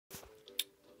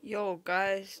Yo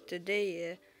guys,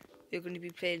 today we're going to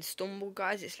be playing Stumble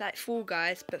guys. It's like Fall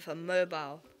Guys but for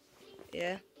mobile.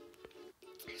 Yeah.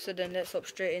 So then let's hop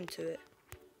straight into it.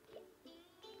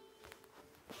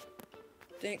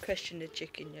 Don't question the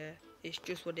chicken, yeah. It's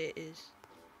just what it is.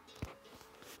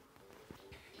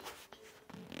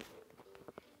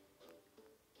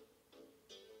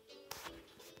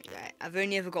 Right, I've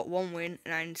only ever got one win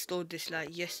and I installed this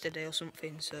like yesterday or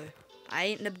something, so I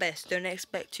ain't the best. Don't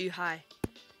expect too high.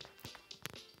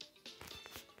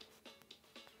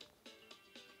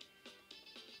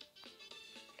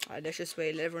 Alright, let's just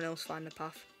wait, let everyone else find the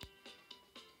path.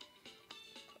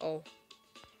 Oh.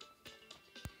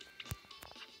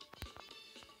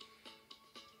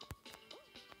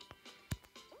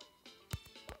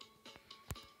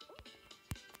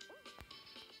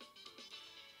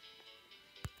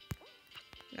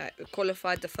 Right, we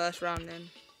qualified the first round then.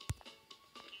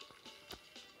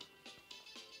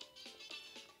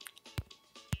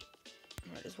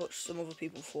 Right, let's watch some other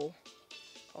people fall.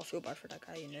 I feel bad for that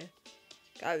guy, you know.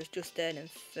 Guy was just there and then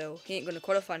fell. He ain't gonna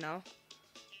qualify now.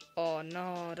 Oh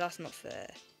no, that's not fair.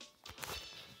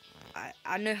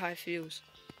 I know how it feels.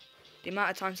 The amount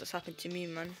of times that's happened to me,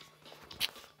 man.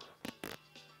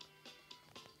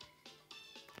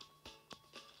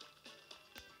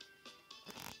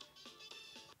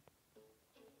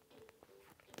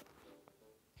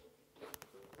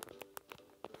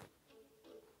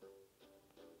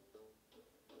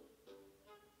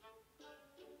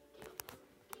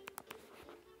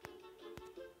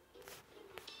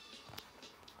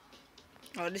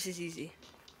 Oh, this is easy.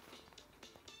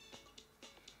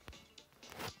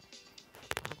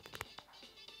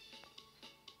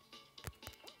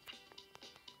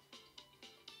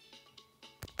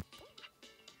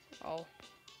 Oh.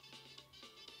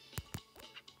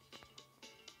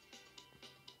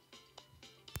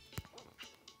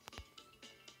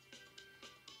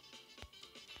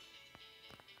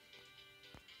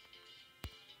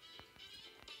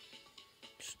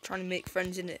 Just trying to make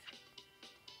friends in it.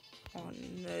 Oh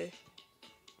no. I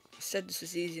said this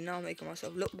was easy, now I'm making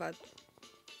myself look bad.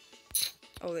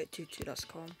 Oh wait, 2-2, that's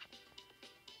calm.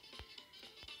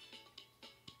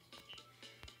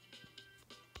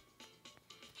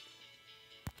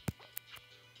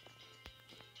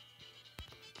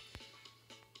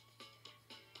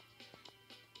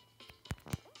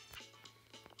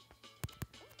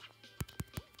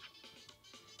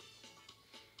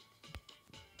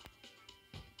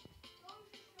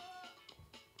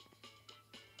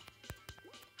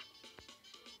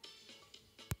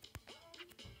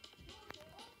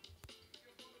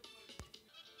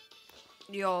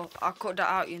 Yo, I cut that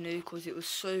out, you know, because it was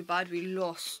so bad we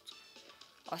lost.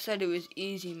 I said it was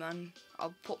easy, man. I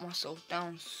put myself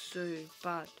down so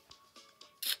bad.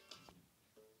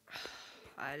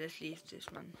 Alright, let's leave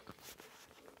this, man.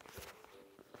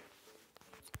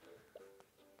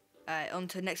 Alright, on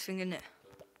to the next thing, innit?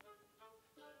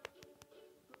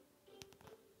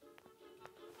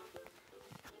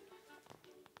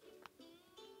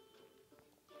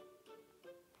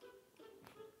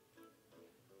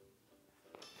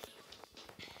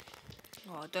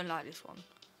 Oh, I don't like this one.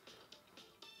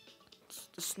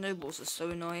 The snowballs are so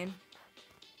annoying.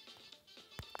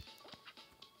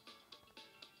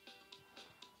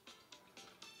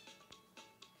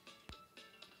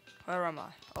 Where am I?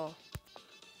 Oh.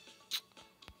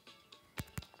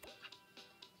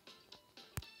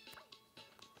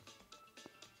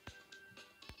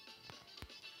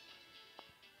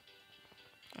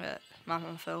 Yeah, my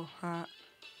man fell.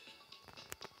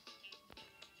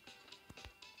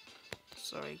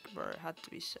 Sorry, bro, it had to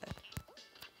be said.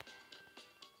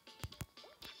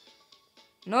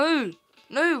 No!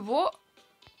 No, what?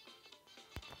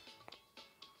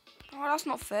 Oh, that's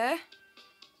not fair.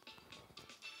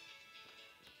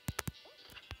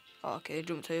 Oh, okay,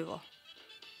 jumped over.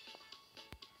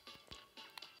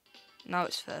 Now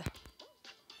it's fair.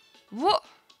 What?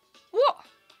 What?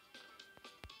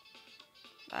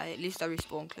 Right, at least I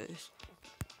respawn close.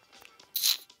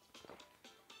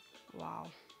 Wow.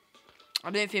 I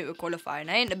don't think we're qualifying.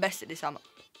 I ain't the best at this, am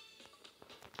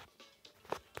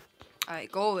I?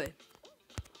 Alright, go away.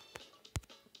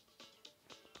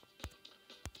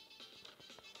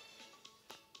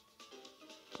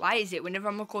 Why is it whenever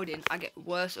I'm recording, I get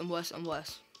worse and worse and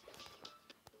worse?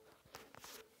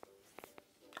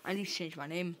 I need to change my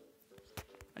name.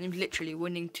 My name's literally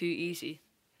winning too easy.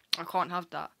 I can't have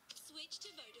that.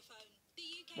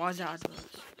 Why is that adverse?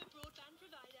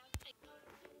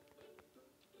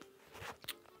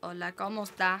 Hola, ¿cómo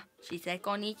está? She said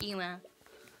konnichiwa.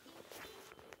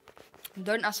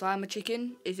 Don't ask why I'm a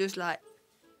chicken. It's just like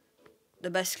the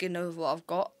best skin of what I've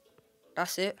got.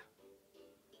 That's it.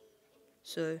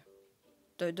 So,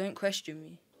 don't question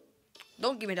me.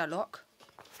 Don't give me that lock,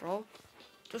 bro.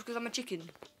 Just because I'm a chicken.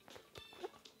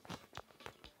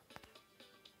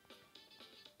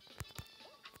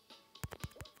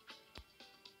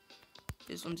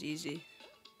 This one's easy.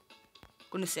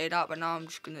 Gonna say that, but now I'm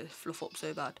just gonna fluff up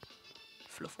so bad.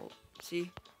 Fluff up.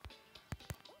 See?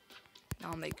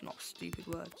 Now I'm making up stupid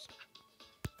words.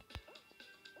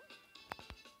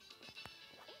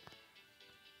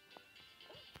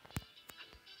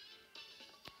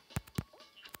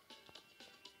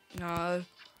 No.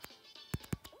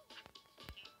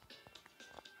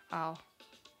 Ow.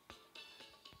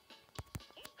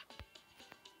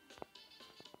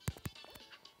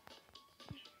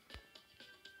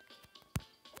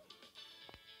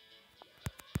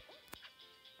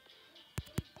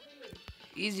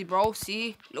 Easy, bro.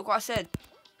 See? Look what I said.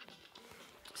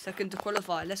 Second to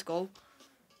qualify. Let's go.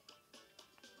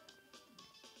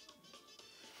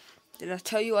 Did I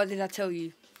tell you or did I tell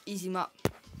you? Easy map.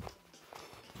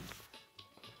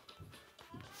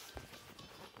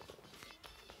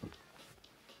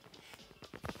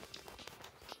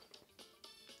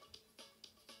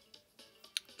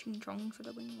 Ching chong for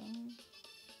the wing wong.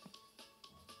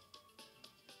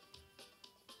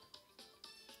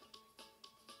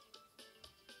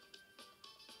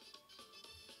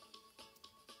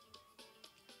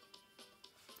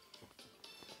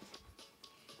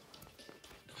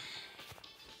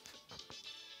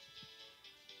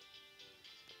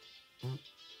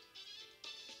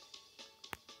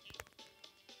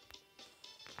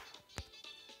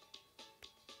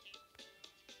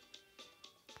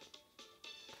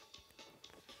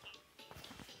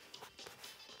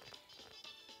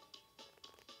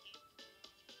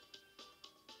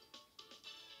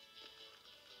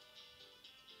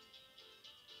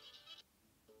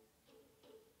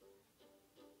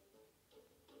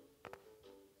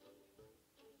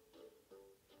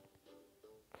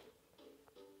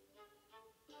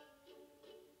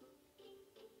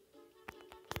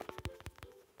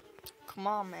 Come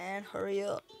on, man. Hurry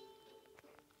up.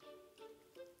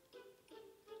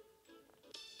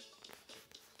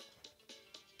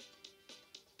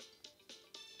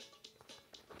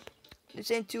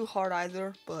 This ain't too hard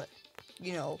either, but,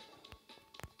 you know.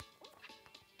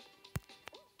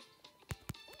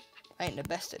 I ain't the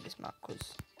best at this map,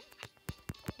 because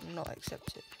I'm not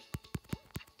accepted.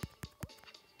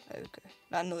 Okay.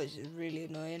 That noise is really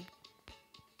annoying.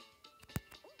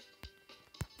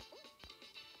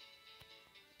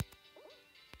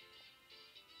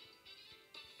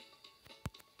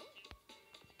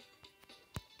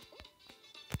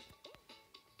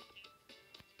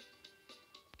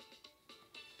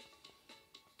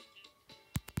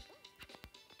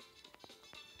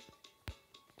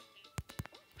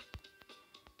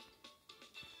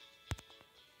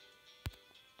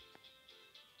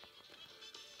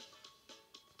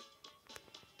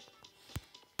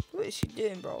 What is she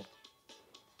doing, bro?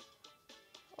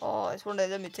 Oh, it's one of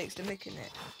them it takes to making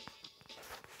it.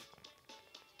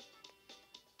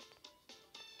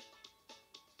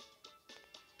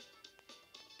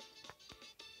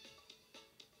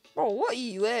 Bro, what are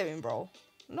you wearing, bro?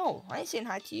 No, I ain't saying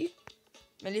hi to you.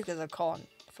 Mainly because I can't.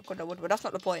 If I could, I would, but that's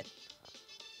not the point.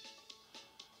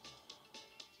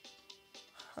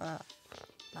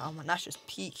 Nah, man, that's just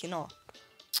peak, you know.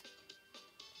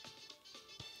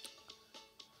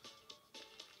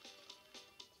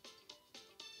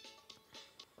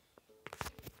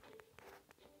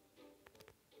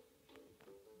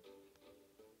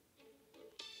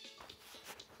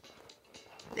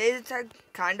 Laser tag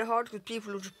kinda hard because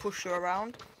people will just push you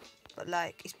around, but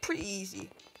like it's pretty easy.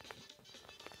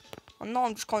 I know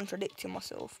I'm just contradicting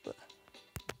myself, but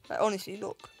like honestly,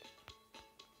 look.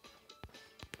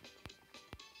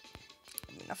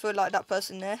 I mean, I feel like that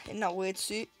person there in that weird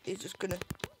suit is just gonna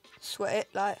sweat it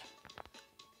like,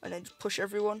 and then just push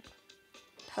everyone.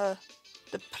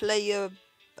 The player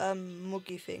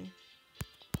muggy thing.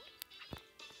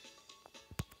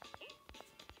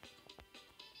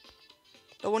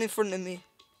 The one in front of me.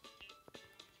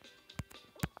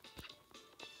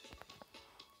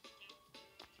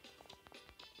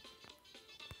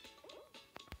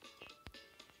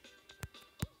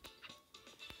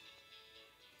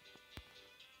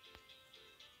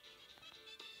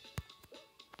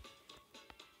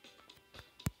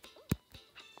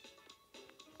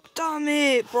 Damn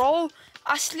it, bro.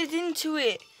 I slid into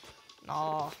it.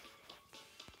 Nah.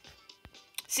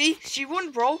 See? She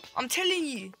won, bro. I'm telling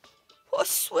you. What a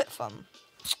sweat, fam.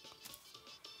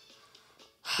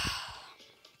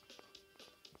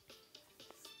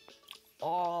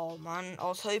 Oh, man. I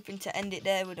was hoping to end it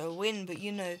there with a win, but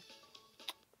you know.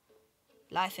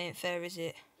 Life ain't fair, is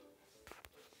it?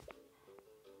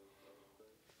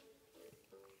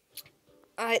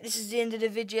 Alright, this is the end of the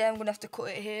video. I'm going to have to cut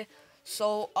it here.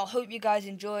 So, I hope you guys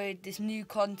enjoyed this new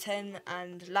content,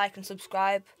 and like and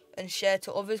subscribe and share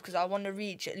to others, because I want to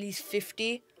reach at least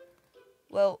 50.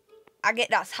 Well, I get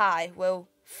that's high. Well,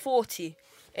 40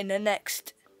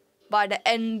 by the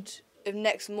end of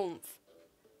next month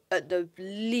at the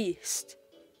least,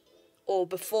 or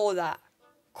before that.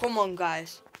 Come on,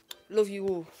 guys. Love you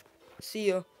all. See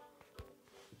ya.